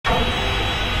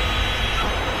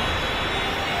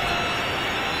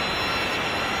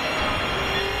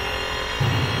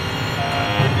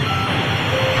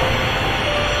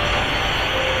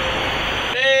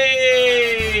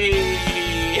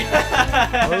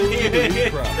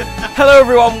Hello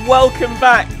everyone, welcome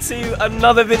back to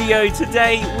another video.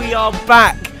 Today we are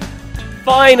back,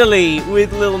 finally,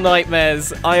 with Little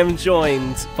Nightmares. I am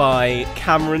joined by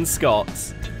Cameron Scott.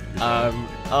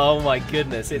 Oh my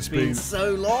goodness, it's been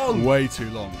so long. Way too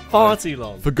long. Far too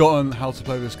long. Forgotten how to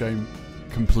play this game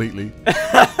completely.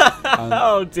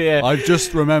 Oh dear. I've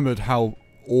just remembered how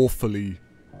awfully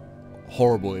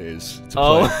horrible it is to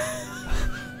play.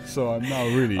 So I'm now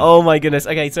really... Oh my goodness.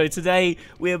 Okay, so today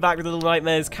we are back with Little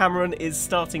Nightmares. Cameron is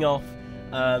starting off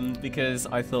because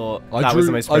I thought that was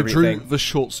the most appropriate thing. I drew the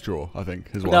short straw, I think,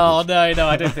 is what No,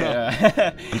 I don't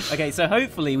think Okay, so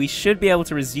hopefully we should be able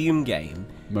to resume game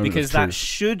because that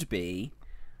should be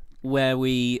where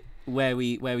we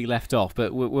left off,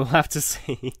 but we'll have to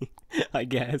see, I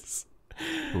guess.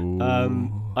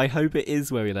 I hope it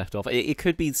is where we left off. It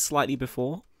could be slightly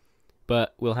before.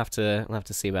 But we'll have to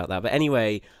see about that. But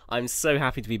anyway, I'm so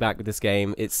happy to be back with this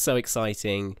game. It's so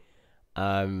exciting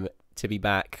to be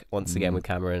back once again with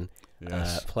Cameron,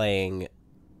 playing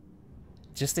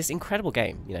just this incredible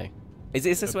game. You know, is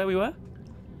this where we were?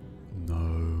 No,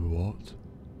 what?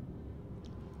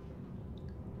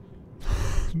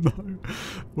 No.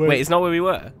 Wait, it's not where we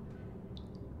were.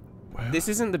 Where? This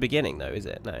isn't the beginning, though, is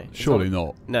it? No. Surely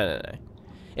not. No.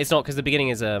 It's not, because the beginning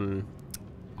is I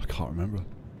can't remember.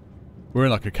 We're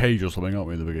in like a cage or something, aren't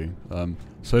we, in the beginning?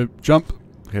 So jump.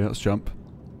 Okay, let's jump.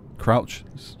 Crouch.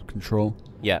 Control.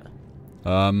 Yeah.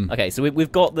 Okay, so we've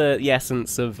got the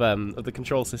essence of the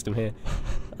control system here.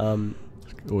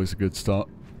 Always a good start.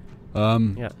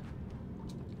 Yeah.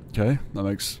 Okay, that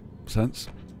makes sense.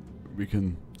 We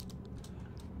can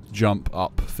jump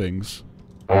up things.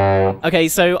 Okay,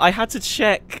 so I had to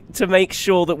check to make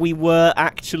sure that we were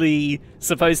actually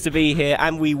supposed to be here,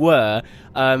 and we were.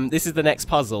 This is the next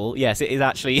puzzle. Yes, it is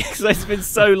actually. It's been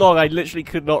so long, I literally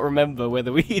could not remember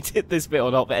whether we did this bit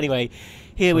or not. But anyway,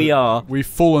 here we are. We've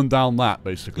fallen down that,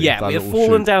 basically. Yeah, we have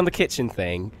fallen down the kitchen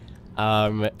thing.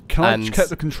 Can I check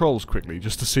the controls quickly,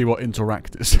 just to see what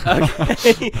interact is?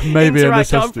 Okay. Maybe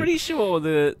interact, I'm pretty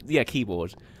sure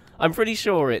keyboard. I'm pretty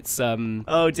sure it's,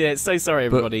 oh dear, so sorry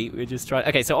everybody, we're just trying,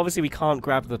 okay, so obviously we can't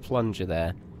grab the plunger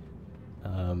there.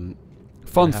 Fun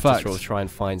fact. To try and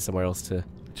find somewhere else to...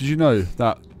 Did you know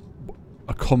that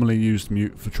a commonly used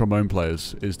mute for trombone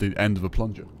players is the end of a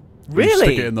plunger? Really? You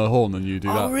stick it in the horn and you do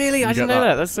that. Oh really? I didn't know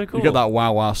that, that's so cool. You get that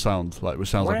wow wow sound, which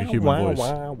sounds like a human voice.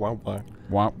 Wow. Wah,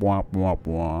 wah, wah,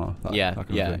 wah.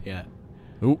 Yeah.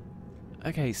 Ooh.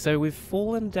 Okay, so we've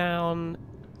fallen down...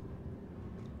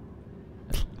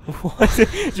 What?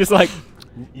 Just like,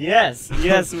 yes,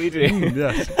 we do.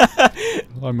 Yes.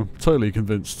 I'm totally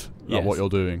convinced that what you're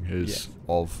doing is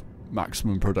of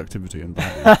maximum productivity and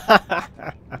value. I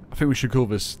think we should call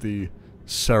this the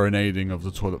serenading of the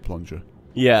toilet plunger.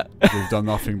 Yeah. We've done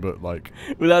nothing but like...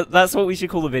 Well, that's what we should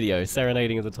call the video,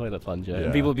 serenading of the toilet plunger. Yeah.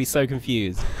 And people would be so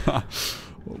confused.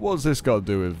 What's this got to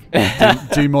do with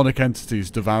demonic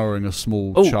entities devouring a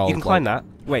small child? Oh, you can climb that.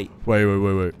 Wait.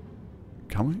 Wait.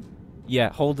 Can we? Yeah,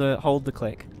 hold the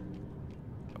click.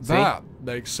 That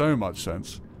makes so much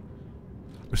sense.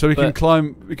 So we can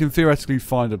climb. We can theoretically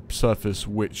find a surface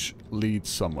which leads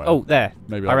somewhere. Oh, there.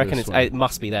 Maybe I reckon it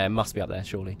must be there. It must be up there,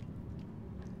 surely.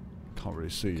 Can't really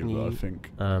see you, but I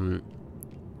think.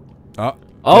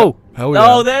 Oh. Hell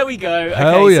yeah. Oh, there we go.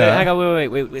 Hell okay, yeah. So hang on,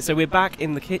 wait. So we're back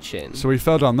in the kitchen. So we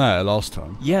fell down there last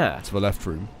time. Yeah. To the left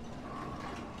room.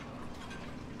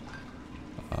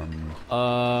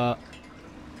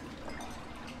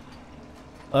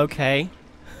 Okay.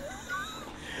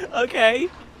 Okay.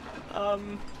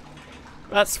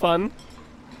 That's fun.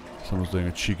 Someone's doing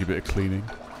a cheeky bit of cleaning.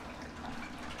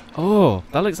 Oh,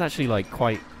 that looks actually like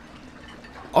quite...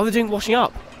 Oh, they're doing washing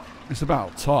up. It's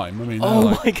about time. I mean...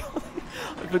 Oh my god.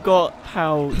 I forgot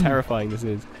how terrifying this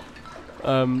is.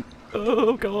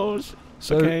 Oh gosh.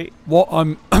 So okay. What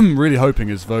I'm really hoping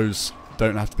is those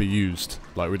don't have to be used.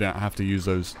 Like, we don't have to use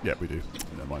those. Yeah, we do.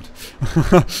 Never mind.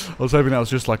 I was hoping that was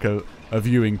just like a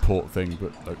viewing port thing,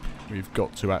 but look, we've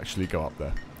got to actually go up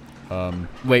there.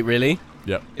 Wait, really?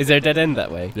 Yep. Is there a dead end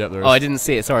that way? Yep, there is. Oh, I didn't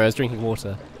see it. Sorry, I was drinking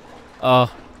water.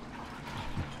 Oh.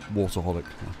 Waterholic.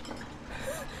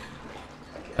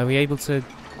 Are we able to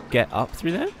get up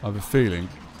through there? I have a feeling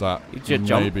that maybe...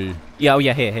 Jump? Yeah, oh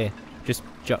yeah, here. Just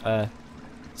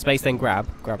space, then grab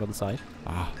on the side.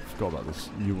 Ah, forgot about this.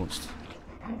 Nuanced.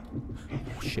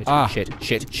 Shit.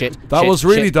 That was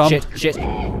really dumb. Shit.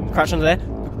 Crouch under there.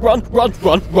 Run. Oh, run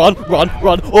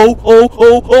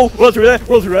through there.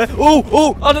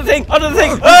 Oh, under the thing.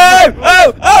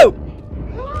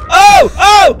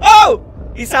 Oh.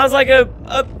 He sounds like a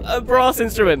brass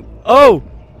instrument. Oh.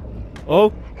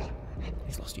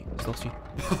 He's lost you.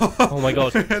 Oh my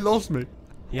god. It lost me.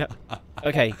 Yep.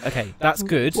 Okay, that's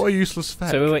good. What a useless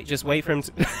fact. So wait, just wait for him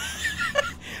to...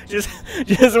 just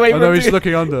wait for him to... no, he's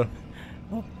looking under.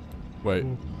 Wait.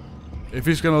 If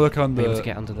he's going to look under... Be able to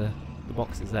get under the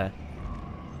boxes there.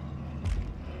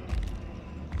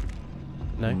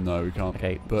 No? No, we can't.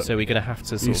 Okay, but so we're going to have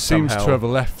to sort he of seems somehow... to have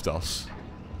left us.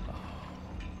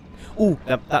 Ooh,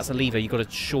 that's a lever. You've got to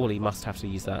surely must have to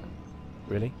use that.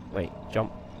 Really? Wait,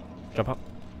 jump. Jump up.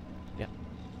 Yeah.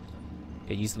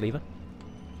 Okay, use the lever.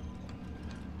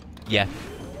 Yeah.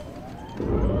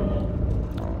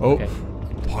 Oh. Okay.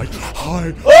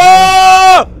 Hide.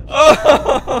 Oh!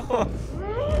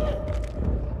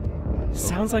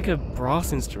 Sounds like a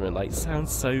brass instrument. Like,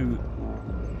 sounds so...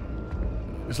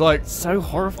 It's like... So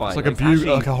horrifying. It's like a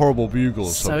bugle, like a horrible bugle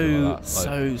or something like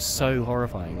that. So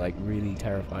horrifying. Like, really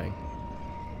terrifying.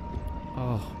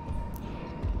 Oh.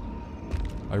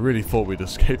 I really thought we'd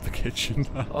escape the kitchen.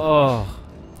 Oh.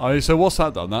 So what's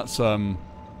that done? That's set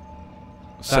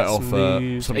off some Are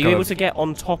you kind able of to get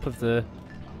on top of the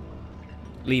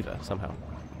lever somehow?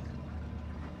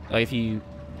 Like if you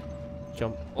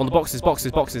jump on the boxes.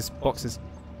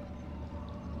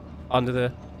 Under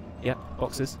the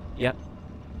boxes. Yeah.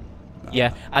 Nah.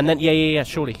 Yeah. And then yeah.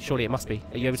 Surely it must be.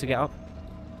 Are you able to get up?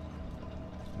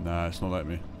 Nah, it's not letting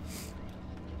me.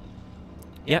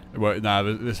 Yeah. Well, nah,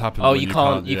 this happens. Oh, when you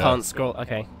can't scroll.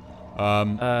 Okay.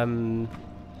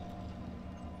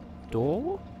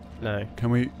 Door? No.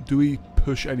 Do we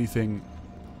push anything?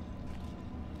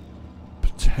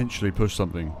 Potentially push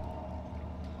something.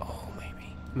 Oh,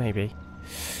 maybe.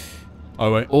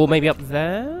 Oh wait. Or maybe up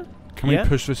there. Can we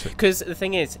push this? Because the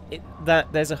thing is,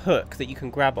 that there's a hook that you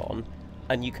can grab on,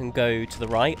 and you can go to the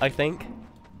right. I think.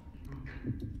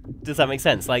 Does that make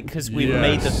sense? Like, because we've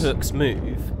made the hooks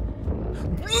move.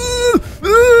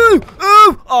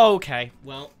 Oh, okay.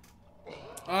 Well.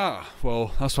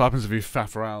 Well, that's what happens if you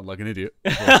faff around like an idiot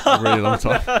for a really long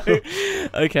time.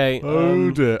 Okay. Oh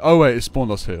dear. Oh wait, it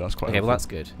spawned us here. That's quite. Okay, helpful. well that's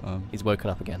good. He's woken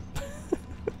up again.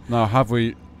 Now, have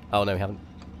we? Oh no, we haven't.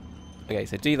 Okay,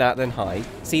 so do that, then hide.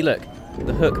 See, look,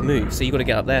 the hook moves, so you got to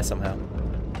get up there somehow.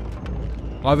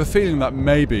 I have a feeling that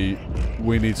maybe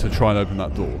we need to try and open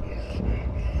that door.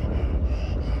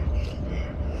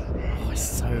 Oh, it's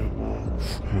so.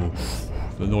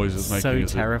 The noise it's making so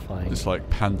is terrifying. It's like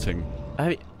panting.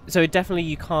 So definitely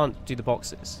you can't do the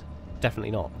boxes.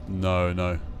 Definitely not.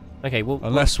 No. Okay, well.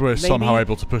 Unless we're somehow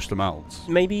able to push them out.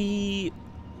 Maybe.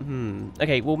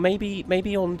 Okay, well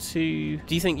maybe onto.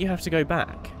 Do you think you have to go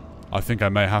back? I think I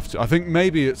may have to. I think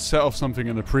maybe it set off something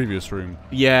in the previous room.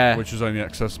 Yeah. Which is only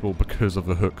accessible because of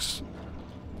the hooks,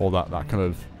 or that kind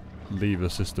of lever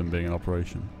system being in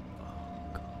operation. Oh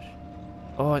gosh.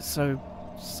 Oh, it's so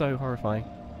horrifying.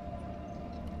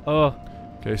 Oh.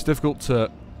 Okay, it's difficult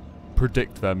to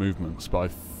predict their movements, but I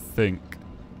think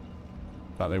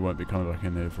that they won't be coming back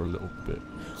in here for a little bit.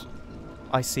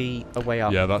 I see a way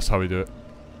up. Yeah, that's how we do it.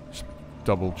 Just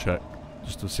double check,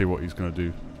 just to see what he's going to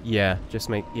do. Yeah, just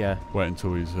make, yeah. Wait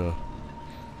until he's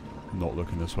not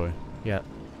looking this way. Yeah.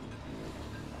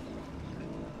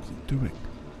 What's he doing?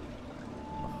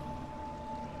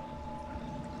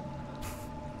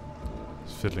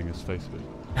 He's fiddling his face a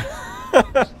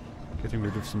bit. Getting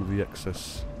rid of some of the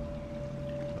excess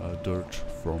dirt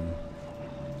from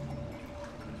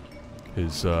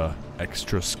his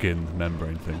extra skin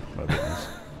membrane thing. Whatever it is.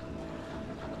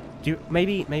 Do you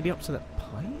maybe up to the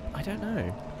pipe? I don't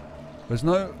know. There's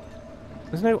no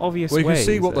obvious way. Well, you can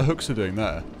see what the hooks are doing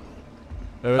there.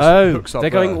 Hooks up they're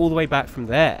going there. all the way back from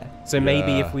there. So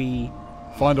maybe if we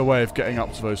find a way of getting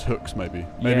up to those hooks, maybe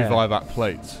via that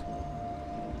plate.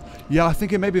 Yeah, I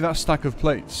think it may be that stack of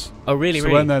plates. Oh, really? So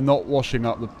when they're not washing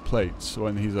up the plates,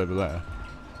 when he's over there,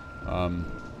 I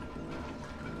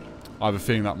have a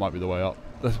feeling that might be the way up.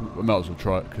 We might as well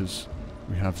try it because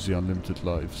we have the unlimited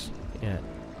lives. Yeah.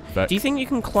 Feck, do you think you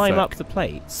can climb up the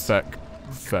plates? Feck.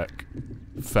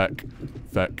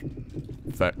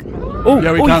 Oh,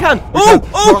 yeah, we can. can. You can.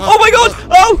 Oh my God!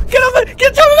 Oh, get up there!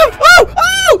 Get up!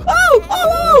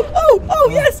 Oh,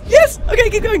 yes! Okay,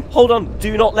 keep going. Hold on.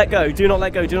 Do not let go. Do not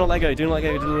let go. Right, Do not let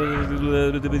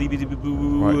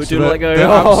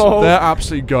go. They're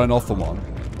absolutely going off on one.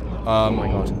 Oh my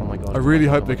God. I really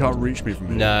hope they can't reach me from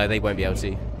here. No, they won't be able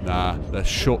to. Nah, they're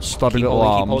short, stubby little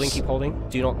arms. Keep holding.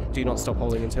 Do not stop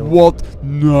holding until. What?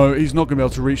 No, he's not going to be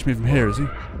able to reach me from here, is he?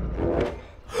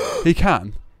 He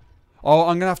can. Oh,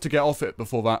 I'm going to have to get off it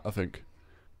before that, I think.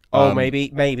 Oh, maybe,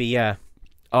 yeah.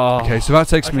 Oh. Okay, so that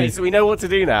takes me... Okay, so we know what to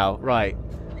do now, right.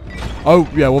 Oh,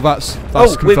 yeah, well that's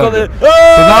confirmed. We've got the... So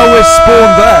now we're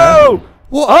spawned there.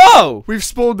 What? Oh! We've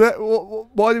spawned there.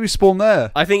 Why did we spawn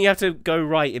there? I think you have to go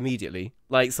right immediately.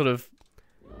 Like, sort of...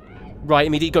 Right,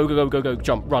 immediately, go,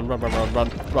 jump, run.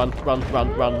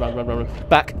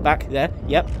 Back, there,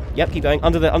 yep, keep going,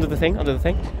 under the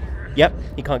thing. Yep,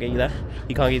 he can't get you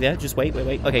there. Just wait.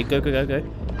 Okay, go.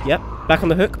 Yep, back on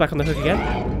the hook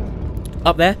again.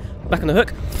 Up there, back on the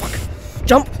hook. Fuck.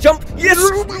 Jump,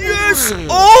 yes!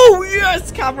 Oh,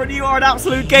 yes, Cameron, you are an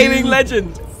absolute gaming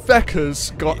legend.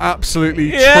 Feckers got absolutely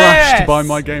trashed by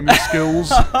my gaming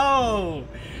skills. Oh!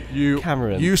 You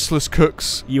Cameron, useless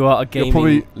cooks. You are a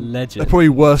gaming legend. They're probably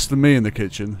worse than me in the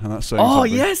kitchen, and that's saying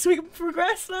something. Yes, we can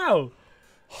progress now.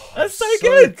 That's so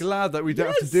good. Glad that we don't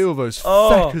have to deal with those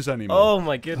feckers anymore. Oh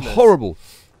my goodness. Horrible.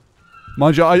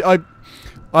 Mind you, I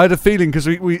had a feeling because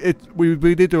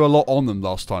we did do a lot on them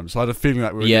last time, so I had a feeling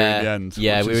that we were near the end.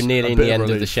 Yeah, we were nearly in the end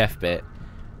of the chef bit.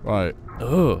 Right.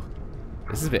 Oh,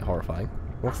 this is a bit horrifying.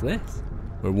 What's this?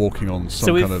 We're walking on some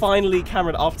so kind of... we've finally,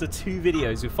 Cameron, after 2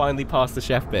 videos, we've finally passed the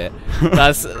chef bit.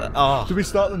 That's... Did we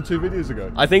start them 2 videos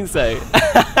ago? I think so.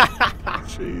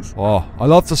 Jeez. Oh, I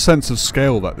love the sense of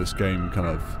scale that this game kind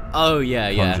of... Oh, yeah.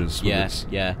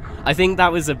 I think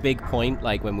that was a big point,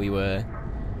 like, when we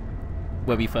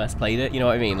first played it, you know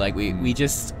what I mean? Like, we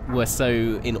just were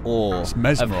so in awe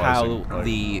of how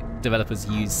the developers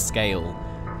use scale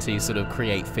to sort of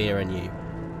create fear in you.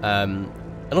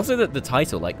 And also the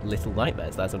title, like Little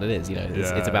Nightmares, that's what it is, you know,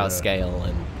 it's about scale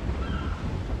and...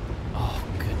 Oh,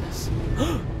 goodness.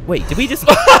 Wait, did we just...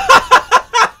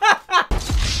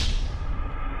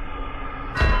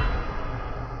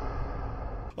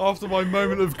 After my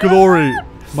moment of glory,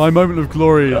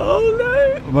 Oh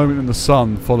no! A moment in the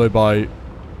sun, followed by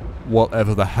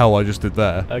whatever the hell I just did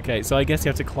there. Okay, so I guess you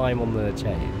have to climb on the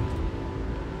chain.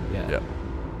 Yeah.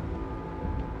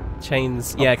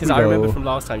 Chains, yeah, because I remember from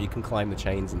last time you can climb the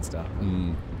chains and stuff.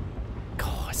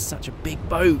 God, it's such a big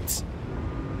boat.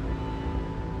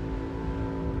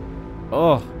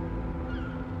 Oh,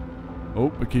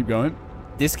 we keep going.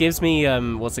 This gives me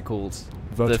what's it called?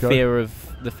 Vertigo?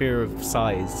 The fear of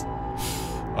size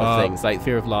of things, like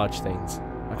fear of large things.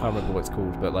 I can't remember what it's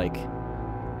called, but like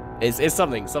it's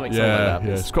something like that.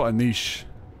 Yeah, it's got a niche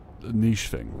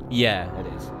thing. Yeah, it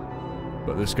is.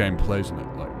 But this game plays in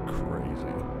it like crazy.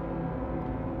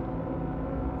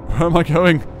 Where am I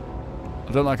going?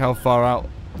 I don't like how far out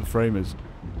the frame is.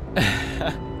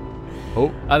 I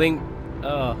think...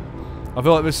 I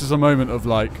feel like this is a moment of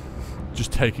like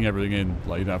just taking everything in.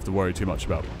 Like you don't have to worry too much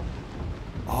about.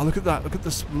 Oh, look at that! Look at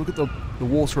this! Look at the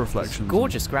water reflections.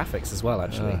 Gorgeous graphics as well,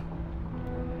 actually.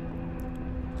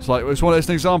 It's like it's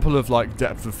an example of like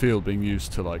depth of field being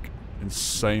used to like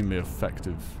insanely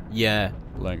effective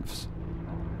lengths.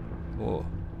 Oh,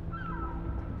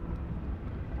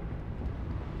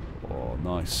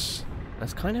 nice.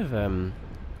 That's kind of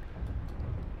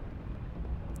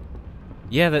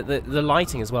the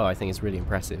lighting as well, I think, is really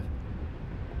impressive.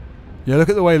 Yeah, look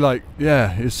at the way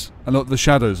it's and look, the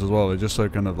shadows as well. They're just so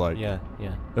kind of like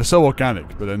they're so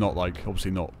organic, but they're not like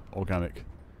obviously not organic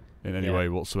in any way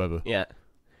whatsoever. Yeah.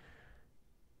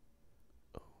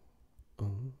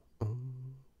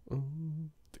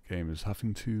 The game is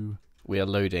having to... We are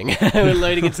loading. We're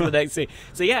loading into the next scene.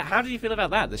 So yeah, how did you feel about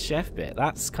that? The chef bit.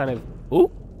 That's kind of...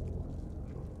 Ooh.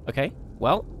 Okay.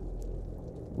 Well,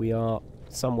 we are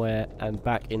somewhere and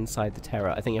back inside the terror.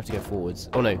 I think you have to go forwards.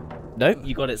 Oh no. No,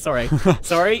 you got it. Sorry.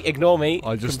 Sorry. Ignore me.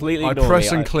 I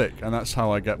press and click, and that's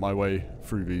how I get my way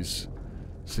through these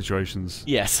situations.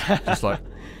 Yes. Just like...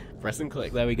 Press and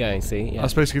click. There we go. See? Yeah.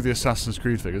 That's basically the Assassin's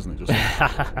Creed thing, isn't it? Just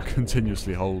like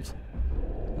continuously hold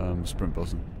sprint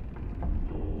button.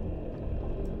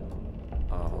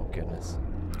 Oh, goodness.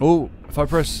 Oh, if I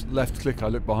press left click, I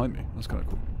look behind me. That's kind of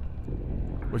cool.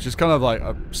 Which is kind of like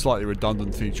a slightly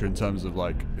redundant feature in terms of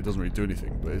like, it doesn't really do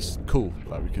anything, but it's cool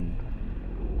that we can...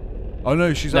 Oh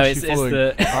no, she's actually following...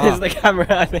 it's the camera,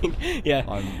 I think. Yeah.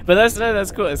 But that's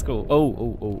cool, that's cool.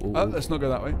 Oh. Let's not go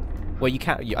that way. Well, you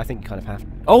can't. I think you kind of have to.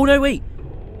 Oh, no, wait.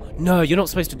 No, you're not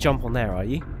supposed to jump on there, are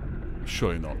you?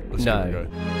 Surely not. Let's go.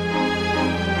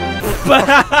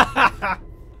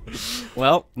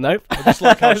 Well, nope. I just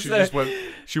like how she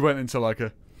went into like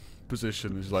a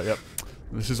position. It's like, yep,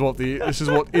 this is what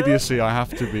idiocy I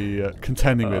have to be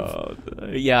contending with.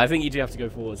 Yeah, I think you do have to go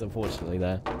forwards, unfortunately.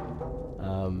 There.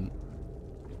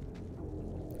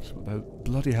 The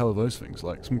bloody hell are those things?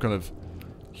 Like some kind of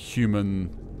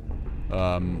human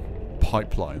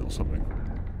pipeline or something,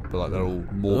 but like they're all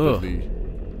morbidly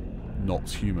not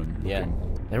human looking. Yeah,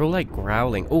 they're all like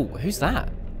growling. Oh, who's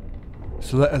that?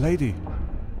 So a lady.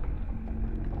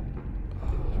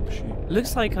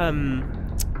 Looks like no,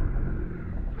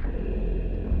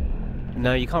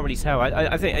 you can't really tell.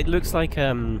 I think it looks like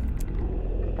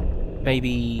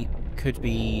maybe could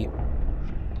be,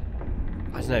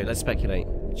 I don't know, let's speculate.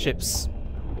 ship's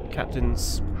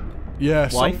captain's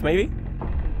wife, maybe?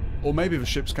 Or maybe the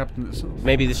ship's captain itself.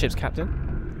 Maybe the ship's captain?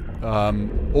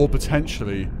 Or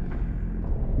potentially,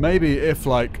 maybe if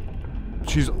like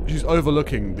she's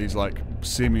overlooking these like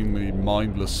seemingly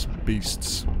mindless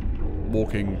beasts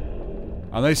walking,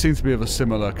 and they seem to be of a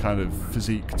similar kind of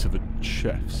physique to the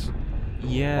chefs.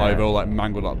 Yeah. Like they're all like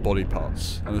mangled up body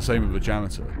parts, and the same with the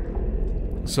janitor.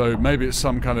 So maybe it's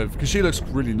some kind of, because she looks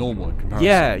really normal in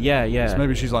comparison. Yeah. So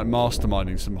maybe she's like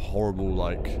masterminding some horrible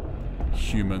like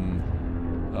human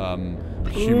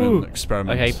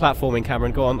experiment. Okay, platforming,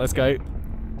 Cameron. Go on, let's go.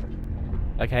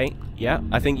 Okay, yeah.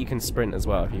 I think you can sprint as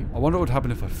well if you. I wonder what would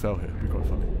happen if I fell here. It'd be quite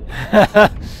funny.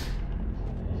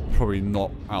 Probably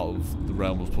not out of the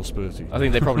realm of possibility. I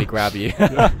think they probably grab you.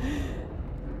 Yeah.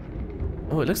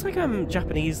 Oh, it looks like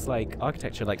Japanese like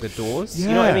architecture, like the doors. Yeah.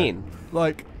 You know what I mean?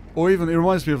 Like, or even it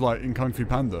reminds me of like in Kung Fu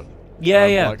Panda.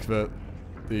 Yeah. Like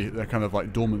they're kind of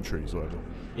like dormitories or whatever.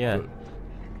 Yeah. But,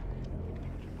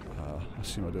 I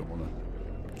assume I don't want to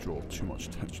draw too much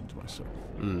attention to myself.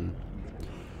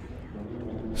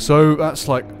 So that's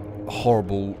like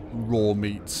horrible raw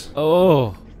meat.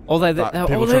 Oh, they're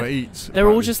people trying to eat. They're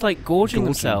all just like gorging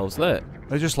themselves. Look.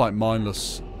 They're just like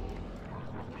mindless.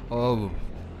 Oh.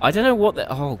 I don't know what.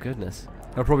 Oh goodness.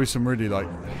 There are probably some really like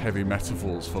heavy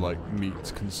metaphors for like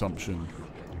meat consumption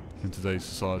in today's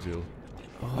society.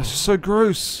 That's just so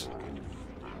gross.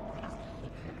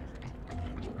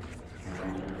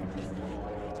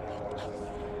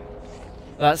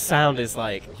 That sound is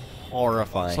like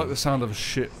horrifying. It's like the sound of a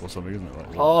shit or something, isn't it?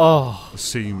 Like, the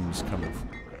seams kind of.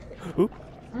 Oop.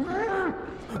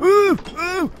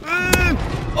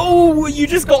 Oh, you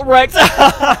just got wrecked.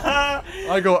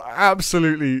 I got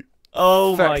absolutely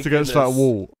fecked against that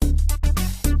wall.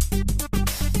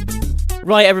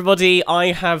 Right, everybody,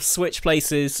 I have switched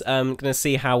places. Gonna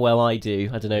see how well I do.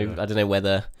 I don't know. Yeah. I don't know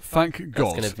whether. Thank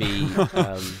God. That's gonna be.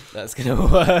 That's gonna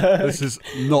work. This is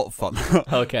not fun.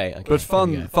 Okay. But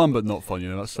fun, but not fun. You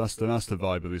know, that's the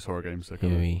vibe of these horror games. Here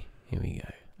we go.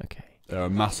 Okay. They're a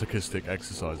masochistic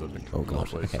exercise, I think. Oh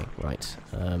God. Okay. Right.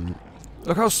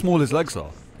 Look how small his legs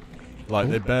are. Like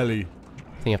they barely.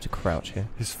 I think you have to crouch here.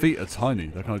 His feet are tiny.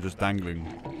 They're kind of just dangling.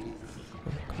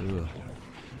 Ugh.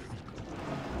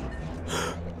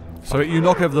 So you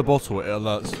knock over the bottle, it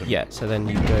alerts him. Yeah. So then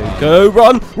you go,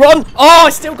 run! Oh,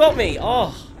 it still got me.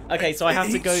 Oh. Okay. So I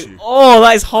have to go. You. Oh,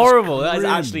 that is horrible. That is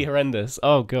actually horrendous.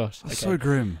 Oh gosh. That's so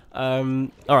grim. All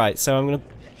right. So I'm gonna.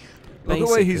 Look the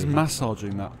way he's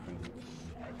massaging that.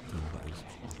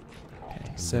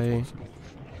 Okay. So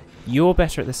you're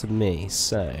better at this than me.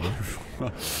 So.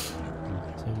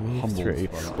 Move through.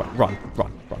 Run.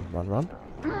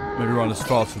 Maybe run as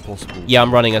fast as possible. Yeah,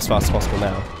 I'm running as fast as possible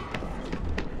now.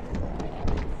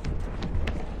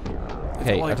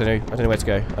 Okay, I don't know where to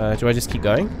go. Do I just keep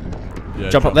going? Yeah,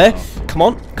 jump up there. Come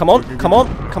on.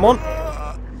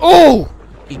 Oh!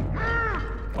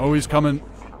 Oh, he's coming.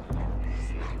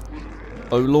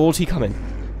 Oh Lord, he coming.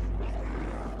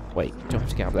 Wait, do I have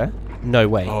to get up there? No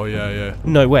way. Oh yeah.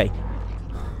 No way.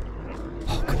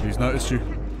 Oh, God. He's noticed you.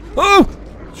 Oh!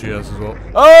 She has as well.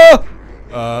 Oh!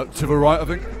 To the right, I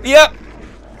think. Yep.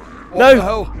 What no. the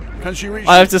hell? Can she reach?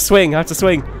 I have to swing.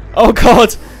 Oh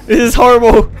God, this is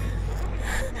horrible.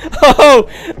 Oh!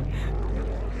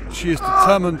 She is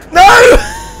determined. No!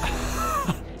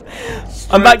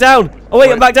 I'm back down. Oh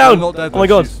wait, I'm back down. Not dead, oh my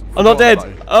God, I'm not dead.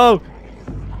 Oh.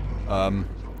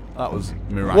 That was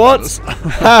miraculous. What?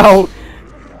 How?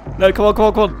 No, come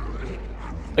on.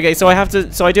 Okay, so I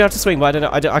do have to swing, but I don't know.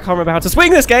 I can't remember how to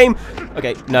swing this game.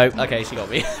 Okay, no. Okay, she got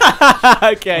me.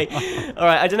 Okay. All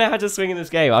right. I don't know how to swing in this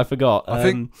game. I forgot. I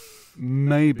think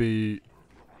maybe.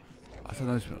 I don't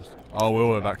know. To be honest. Oh,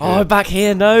 we're back here. Oh, back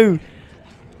here. No.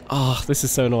 Oh, this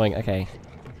is so annoying. Okay.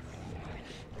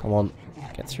 Come on.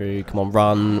 Get through. Come on.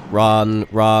 Run.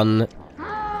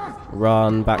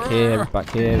 Back here.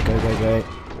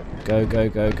 Go.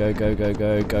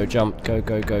 Go. Jump. Go. You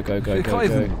can't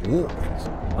even walk.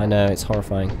 I know, it's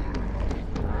horrifying.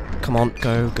 Come on,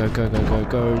 go. Where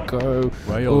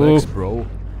are your legs, bro?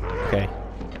 Okay.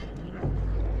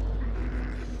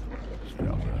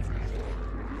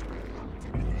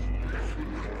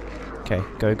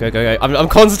 Okay, go. I'm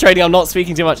concentrating, I'm not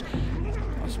speaking too much.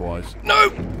 That's wise. No!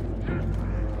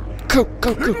 Go.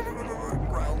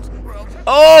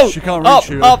 Oh! She can't reach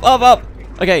you. Up.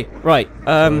 Okay, right.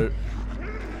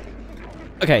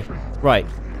 Okay, right.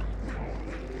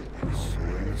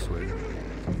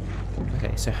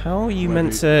 Okay, so how are you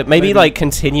meant to... Maybe like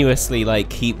continuously like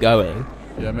keep going.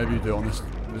 Yeah, maybe you do it on this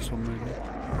one maybe.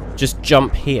 Just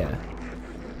jump here.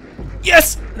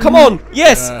 Yes! Come on!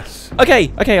 Yes! Yes.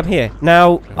 Okay, I'm here.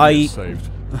 Now I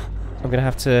saved. I'm gonna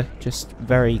have to just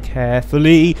very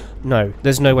carefully... No,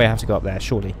 there's no way I have to go up there,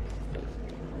 surely.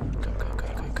 Go, go, go,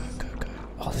 go, go, go, go.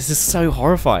 Oh, this is so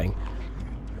horrifying.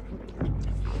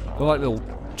 They're like little...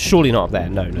 Surely not up there,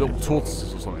 no, no. Little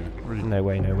tortoises or something. Really No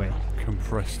way, no way.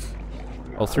 compressed.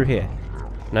 Oh, through here.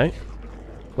 No?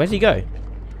 Where did he go?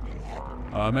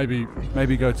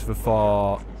 Maybe go to the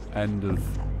far end of...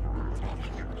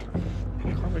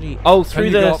 Can't really... Oh,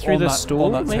 through the store,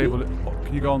 on that maybe? table.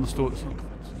 Can you go on the store?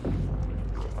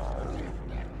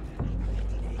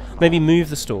 Maybe move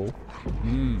the stall.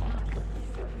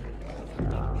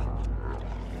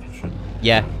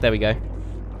 Yeah, there we go.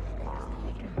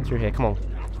 Through here, come on.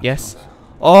 Yes.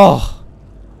 Oh!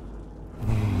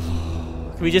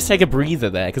 Can we just take a breather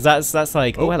there? Because that's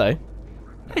like... Oh, hello.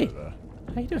 Hey.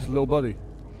 How you doing? It's a little buddy.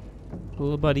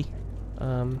 Little buddy.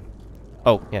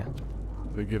 Oh, yeah.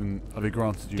 Have they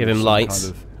granted you Give him some lights.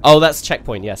 kind of... Oh, that's a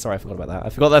checkpoint. Yeah, sorry, I forgot about that. I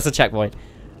forgot that's a checkpoint.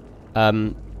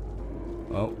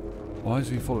 Oh. Why is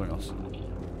he following us?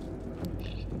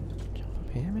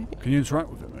 Here, maybe? Can you interact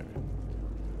with it, maybe?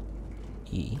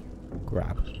 E.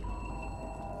 Grab.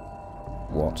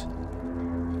 What?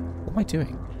 What am I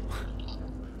doing?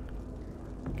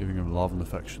 Giving him love and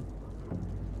affection.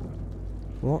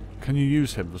 What? Can you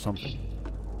use him for something?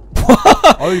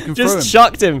 Oh, you can throw him. Just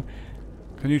chucked him.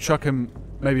 Can you chuck him?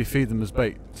 Maybe feed them as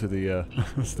bait to the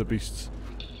to the beasts.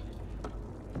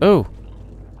 Oh.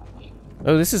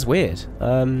 Oh, this is weird.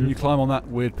 Can you climb on that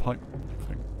weird pipe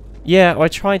thing? Yeah, I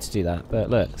tried to do that,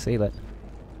 but look, see, look.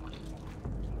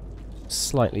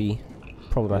 Slightly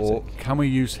problematic. Or can we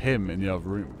use him in the other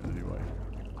room anyway?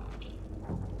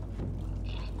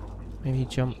 Maybe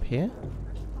jump here?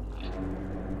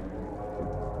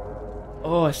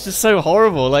 Oh, it's just so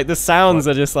horrible. Like, the sounds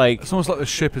are just like... It's almost like the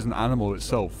ship is an animal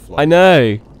itself. Like I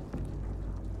know.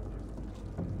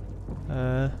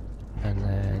 And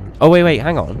then... Oh, wait,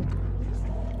 hang on.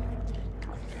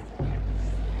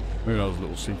 Maybe that was a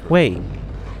little secret. Wait.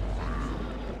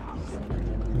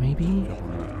 Maybe?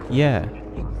 Yeah.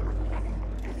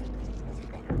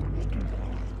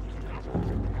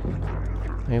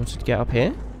 Am I able to get up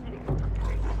here?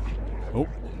 Oh.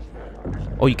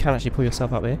 Oh, you can actually pull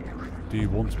yourself up here. Do you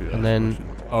want to be there? And then...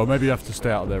 Oh, maybe you have to stay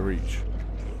out of their reach.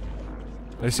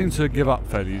 They seem to give up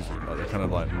fairly easily. Like they're kind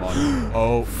of like mine.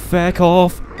 Oh. Feck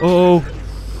off! Oh!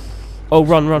 Oh,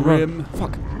 run.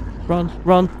 Fuck.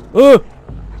 Run. Oh!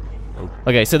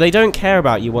 Okay, so they don't care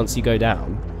about you once you go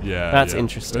down. Yeah. That's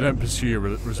interesting. They don't pursue you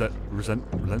relentlessly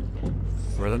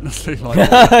like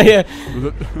Yeah.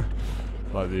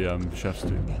 like the chefs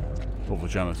do. Or the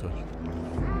janitor.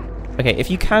 Okay,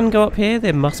 if you can go up here,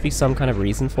 there must be some kind of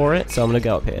reason for it, so I'm gonna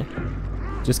go up here.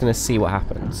 Just gonna see what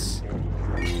happens.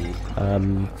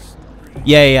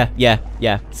 Yeah,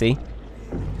 see?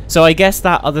 So I guess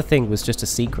that other thing was just a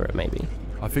secret, maybe.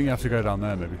 I think you have to go down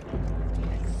there, maybe.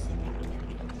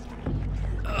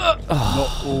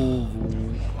 Not all...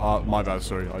 my bad,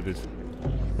 sorry, I did.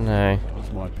 No.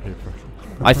 That's my peer pressure.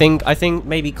 I think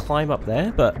maybe climb up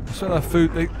there, but... So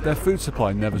their food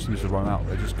supply never seems to run out.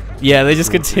 They just... Yeah, they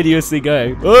just continuously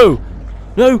go. Oh!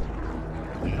 No!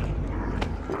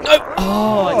 No!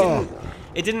 Oh,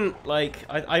 it didn't, like...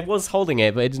 I was holding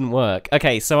it, but it didn't work.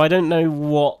 Okay, so I don't know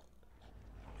what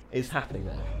is happening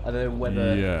there. I don't know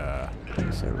whether... Yeah.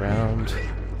 So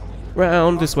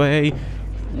round this way.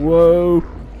 Whoa!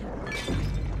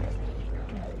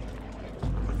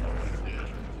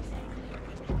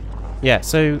 Yeah,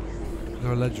 so... Is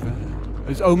there a ledge there?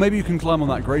 Oh, maybe you can climb on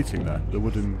that grating there. The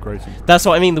wooden grating. That's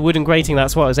what I mean, the wooden grating,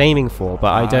 that's what I was aiming for,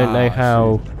 but I don't know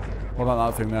how... What about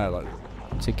that thing there? Like,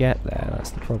 to get there, that's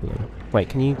the problem. Wait,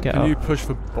 can you get up? Can you push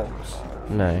the box?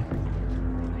 No.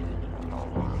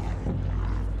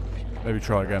 Maybe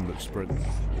try again, but sprint.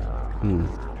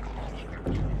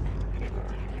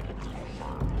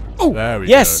 Oh, there we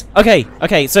yes! go.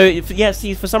 Okay, so,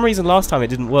 see, for some reason last time it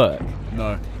didn't work.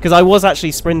 No. Because I was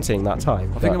actually sprinting that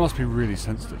time. I think it must be really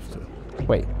sensitive to...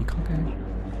 Wait, you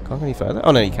can't go any further?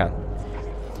 Oh, no, you can.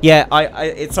 Yeah,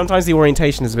 sometimes the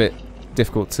orientation is a bit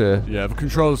difficult to... Yeah, the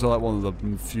controls are like one of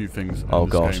the few things in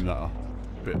this game that are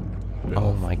a bit oh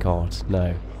off. my god,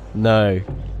 no. No.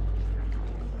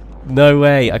 No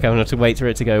way. Okay, I'm going to have to wait for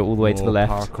it to go all the way to the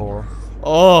left. Parkour.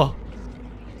 Oh!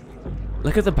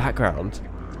 Look at the background.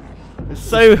 It's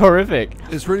so horrific.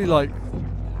 It's really like...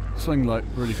 something like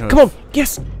really kind Come on!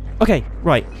 Yes! Okay,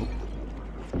 right.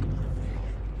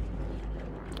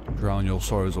 Drown your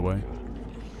sorrows away.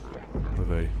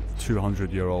 With a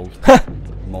 200-year-old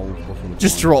mold bottom.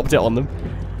 Just dropped it on them.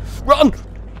 Run!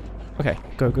 Okay,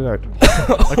 go.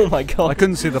 Oh my god. I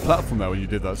couldn't see the platform there when you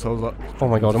did that, so I was like... Oh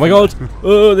my god.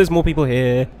 Oh, there's more people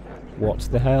here. What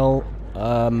the hell?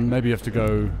 Maybe you have to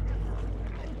go...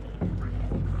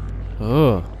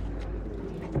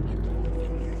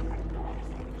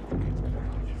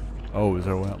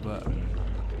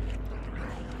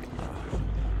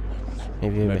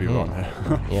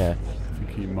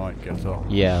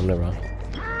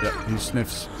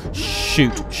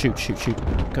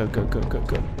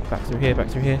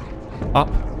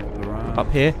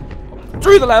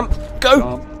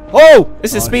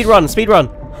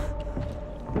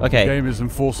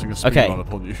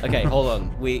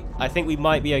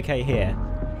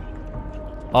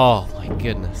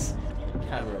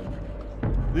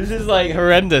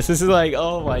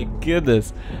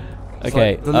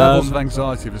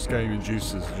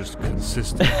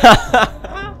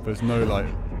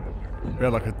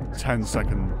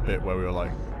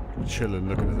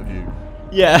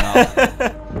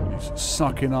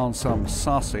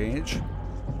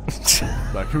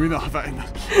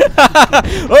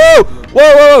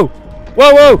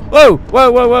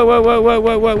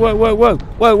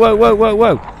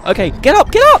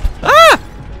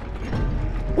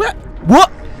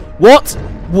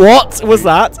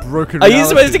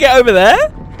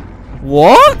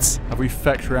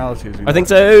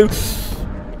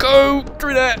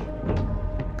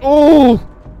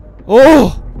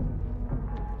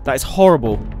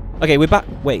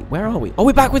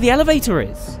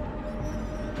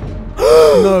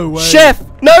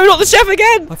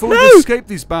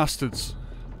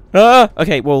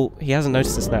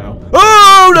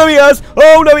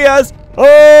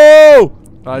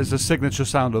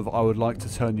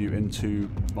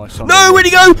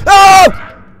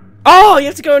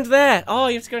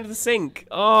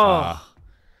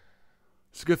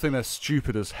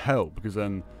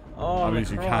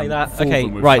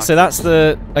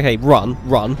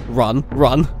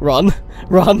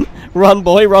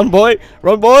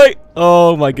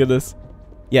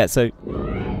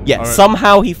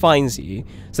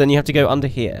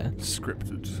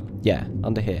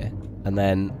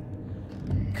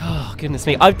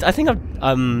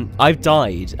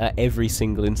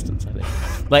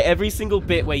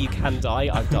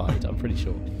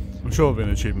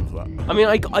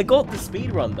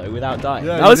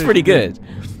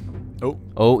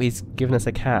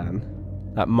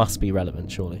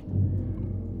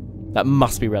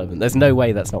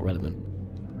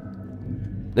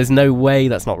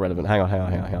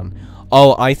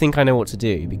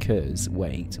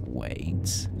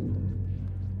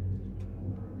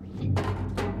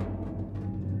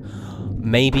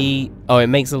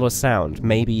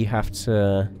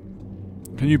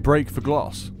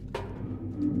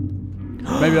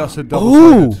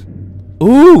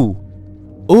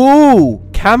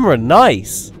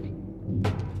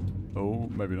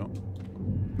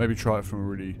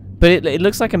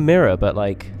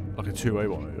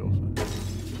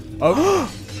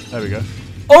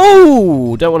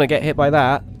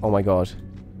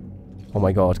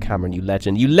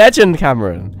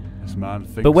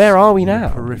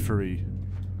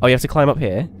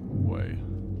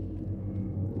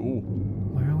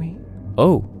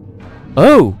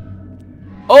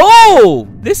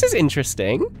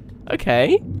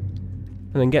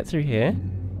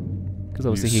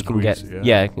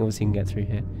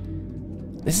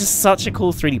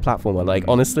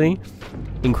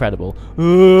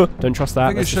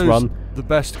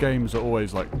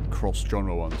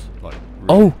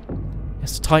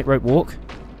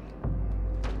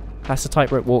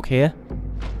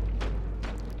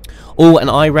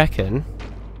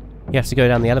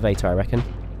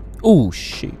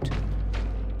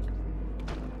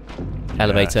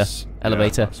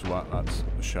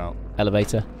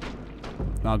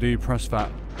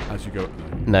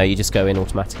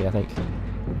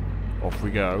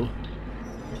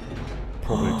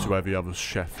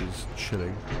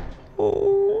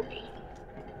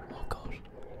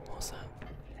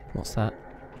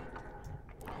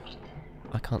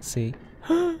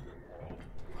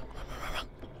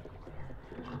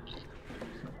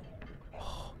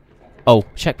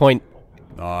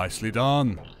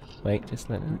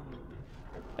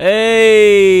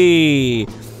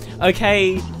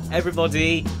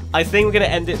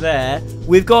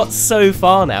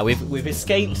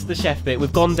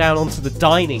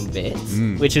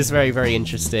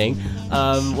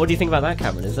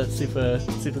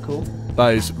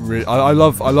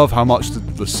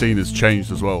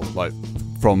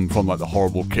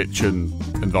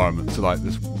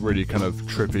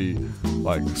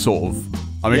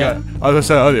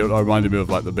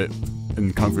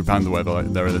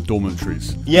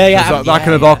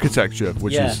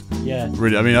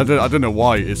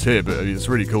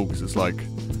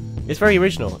 It's very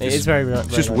original. It is very It's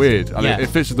just nice. weird. I mean, it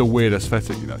fits with the weird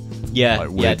aesthetic, you know. Yeah, like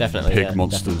weird yeah, definitely. Pig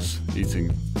monsters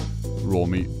eating raw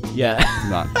meat. Yeah.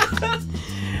 That.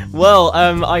 Well,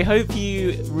 I hope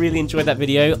you really enjoyed that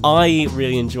video. I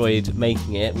really enjoyed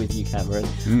making it with you, Cameron.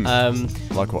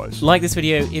 Likewise. Like this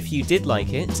video if you did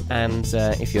like it, and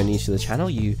if you're new to the channel,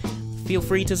 you feel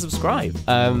free to subscribe.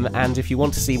 And if you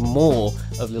want to see more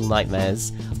of Little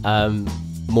Nightmares,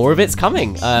 more of it's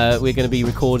coming. We're going to be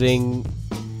recording,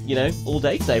 you know, all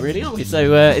day today, really, aren't we?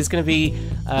 So it's going to be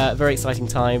a very exciting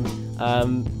time.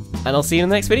 And I'll see you in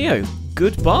the next video.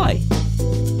 Goodbye.